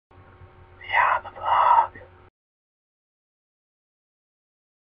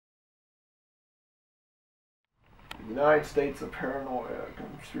United States of Paranoia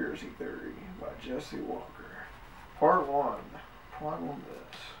Conspiracy Theory by Jesse Walker. Part 1. Problem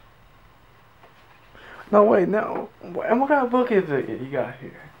this. No, wait, no. And what kind of book is it you got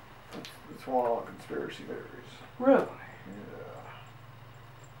here? It's one on conspiracy theories. Really?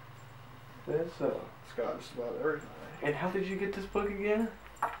 Yeah. It's got just about everything. And how did you get this book again?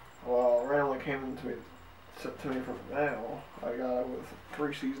 Well, it randomly came sent to me from the mail. I got it with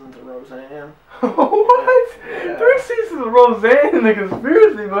 3 seasons of Roseanne. What? Yeah. 3 seasons of Roseanne in the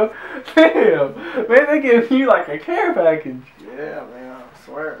conspiracy book? Damn. Man, they give you like a care package. Yeah, man, I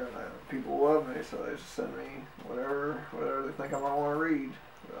swear. People love me, so they just send me whatever they think I might want to read.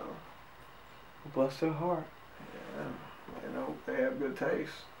 So. Bless their heart. Yeah, they know they have good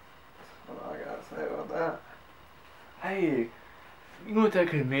taste. That's what I gotta say about that. Hey, you know what that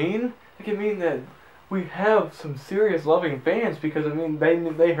could mean? It could mean that we have some serious loving fans because, I mean,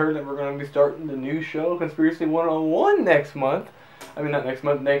 they heard that we're going to be starting the new show, Conspiracy 101, next month. I mean, not next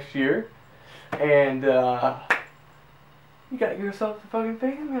month, next year. And, you got yourself a fucking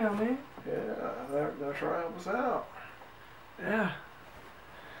fan now, man. Yeah, they're trying to help us out. Yeah.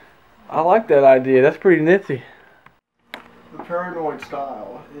 I like that idea. That's pretty nifty. The paranoid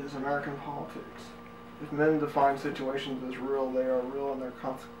style is American politics. If men define situations as real, they are real in their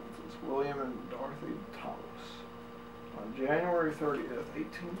consequences. William and Dorothy Thomas. On January 30th,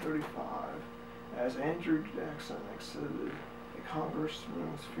 1835, as Andrew Jackson exited a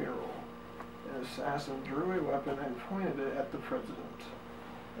congressman's funeral, an assassin drew a weapon and pointed it at the president.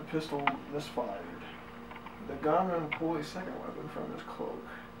 The pistol misfired. The gunman pulled a second weapon from his cloak.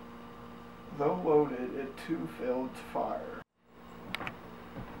 Though loaded, it too failed to fire.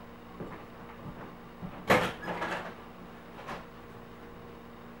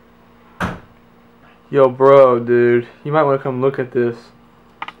 Yo, bro, dude, you might want to come look at this.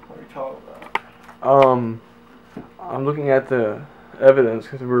 What are you talking about? I'm looking at the evidence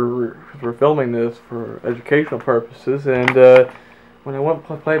because we're filming this for educational purposes, and when I went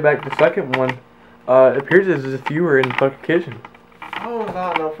to play back the second one, it appears as if you were in the fucking kitchen. I was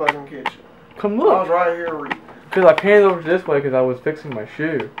not in no fucking kitchen. Come look. I was right here reading. Because I panned over this way because I was fixing my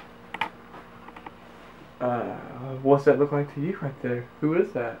shoe. What's that look like to you right there? Who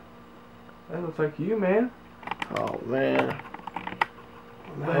is that? That looks like you, man. Oh, man.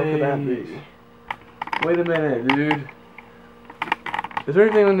 How could that be? Wait a minute, dude. Is there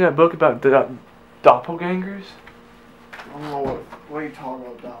anything in that book about doppelgangers? I don't know what are you talking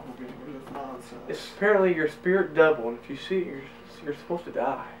about, doppelgangers? It's nonsense. It's apparently your spirit double, and if you see it, you're supposed to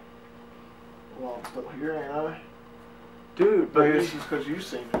die. Well, I'm still here, ain't I? Dude, but Maybe it's just because you've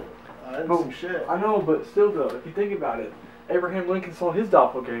seen it. I didn't see shit. I know, but still though, if you think about it, Abraham Lincoln saw his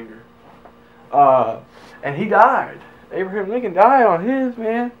doppelganger. And he died. Abraham Lincoln died on his,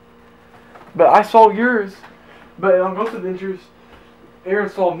 man. But I saw yours. But on Ghost Adventures, Aaron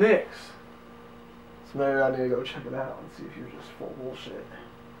saw Nick's. So maybe I need to go check it out and see if you're just full bullshit.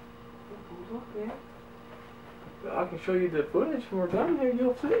 Look, man. I can show you the footage when we're done here.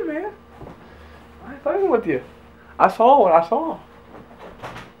 You'll see, man. I ain't fucking with you. I saw what I saw.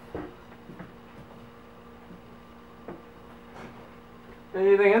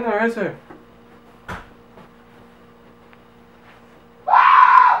 Anything in there, is there?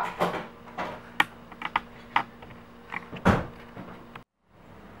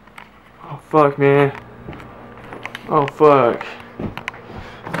 Oh, fuck, man. Oh, fuck.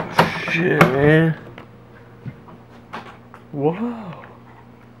 Shit, man. Whoa.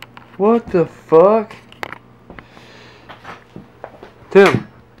 What the fuck? Tim.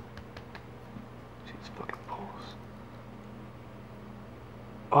 See his fucking pulse.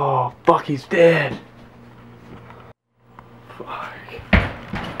 Oh, fuck, he's dead. Fuck.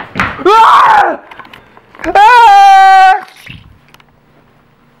 Ah! Ah!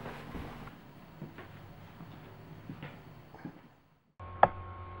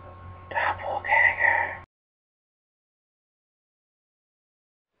 Doppelganger.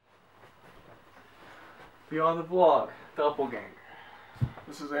 Beyond the Vlog, Doppelganger.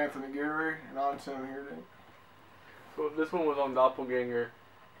 This is Anthony Geary, and I'm Tim Heerdink. So this one was on Doppelganger,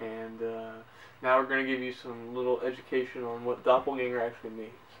 and now we're going to give you some little education on what Doppelganger actually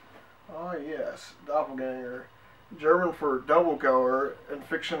means. Oh yes, doppelganger, German for double-goer in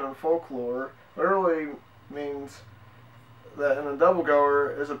fiction and folklore, literally means that a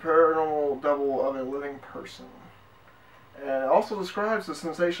double-goer is a paranormal double of a living person. And it also describes the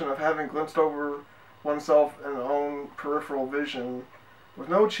sensation of having glimpsed over oneself in their own peripheral vision, with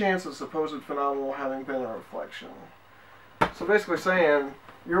no chance of supposed phenomenal having been a reflection. So basically saying,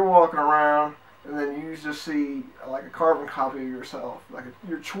 you're walking around, and then you just see like a carbon copy of yourself, like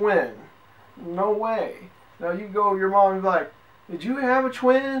your twin. No way. Now you go, your mom's like, did you have a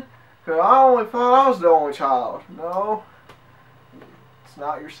twin? Because I only thought I was the only child. No, it's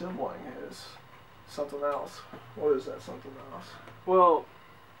not your sibling. It's something else. What is that something else? Well,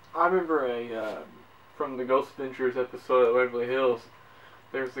 I remember from the Ghost Adventures episode at Waverly Hills,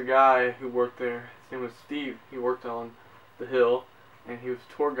 there's a guy who worked there. His name was Steve. He worked on the hill, and he was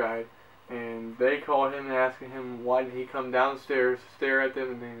a tour guide. And they called him and asking him why did he come downstairs, stare at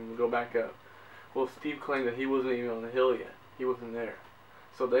them, and then go back up. Well, Steve claimed that he wasn't even on the hill yet. He wasn't there.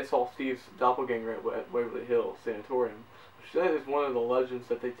 So they saw Steve's doppelganger at Waverly Hills Sanatorium, which that is one of the legends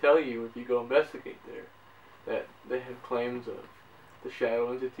that they tell you if you go investigate there. That they have claims of the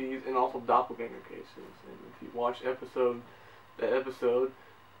shadow entities and also doppelganger cases. And if you watch that episode,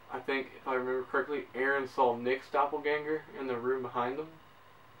 I think, if I remember correctly, Aaron saw Nick's doppelganger in the room behind them.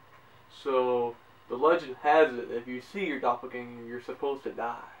 So the legend has it that if you see your doppelganger, you're supposed to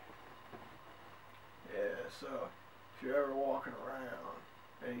die. Yeah, so if you're ever walking around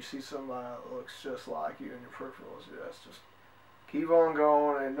and you see somebody that looks just like you in your peripherals, just keep on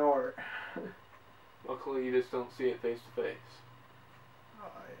going and ignore it. Luckily, you just don't see it face to face. Ah,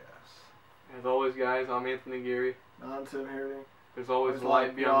 yes. As always, guys, I'm Anthony Geary. I'm Tim Heerdink. There's always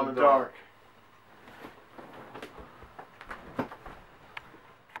light beyond the dark.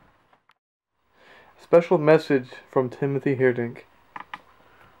 Special message from Timothy Heerdink.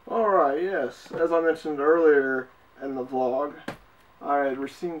 Alright, yes. As I mentioned earlier in the vlog, I had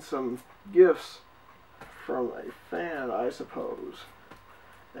received some gifts from a fan, I suppose.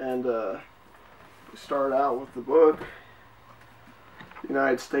 And we started out with the book,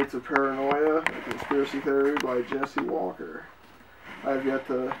 United States of Paranoia, A Conspiracy Theory by Jesse Walker. I have yet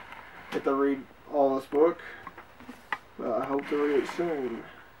to read all this book, but I hope to read it soon.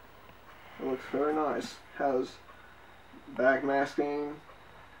 It looks very nice. Has backmasking,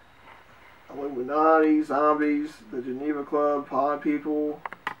 Illuminati, zombies, the Geneva Club, pod people,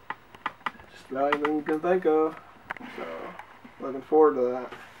 just about anything you can think of. So, looking forward to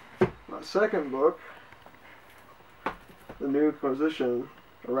that. My second book, The New Inquisition,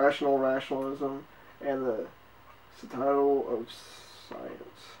 Irrational Rationalism, and the Citadel of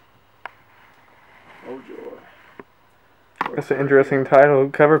Science. Oh joy. That's an interesting title,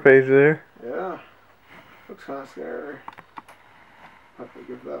 cover page there. Yeah. Looks kind of scary. Have to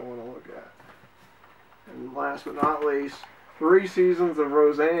give that one a look at. And last but not least, 3 seasons of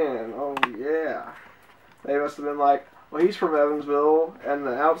Roseanne. Oh yeah. They must have been like, well, he's from Evansville, and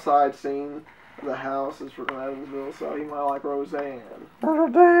the outside scene of the house is from Evansville, so he might like Roseanne.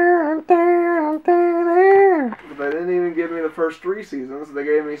 But they didn't even give me the first 3 seasons. They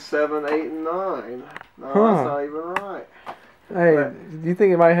gave me 7, 8, and 9. No, that's not even right. Hey, do you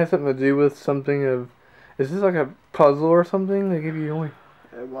think it might have something to do with something of... Is this like a puzzle or something they give you only?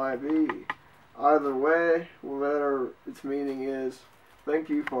 It might be. Either way, whatever its meaning is, thank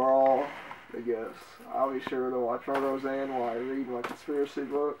you for all the gifts. I'll be sure to watch my Roseanne while I read my conspiracy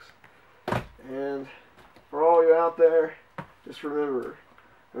books. And for all you out there, just remember,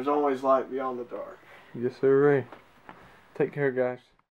 there's always light beyond the dark. Yes, sir. Take care, guys.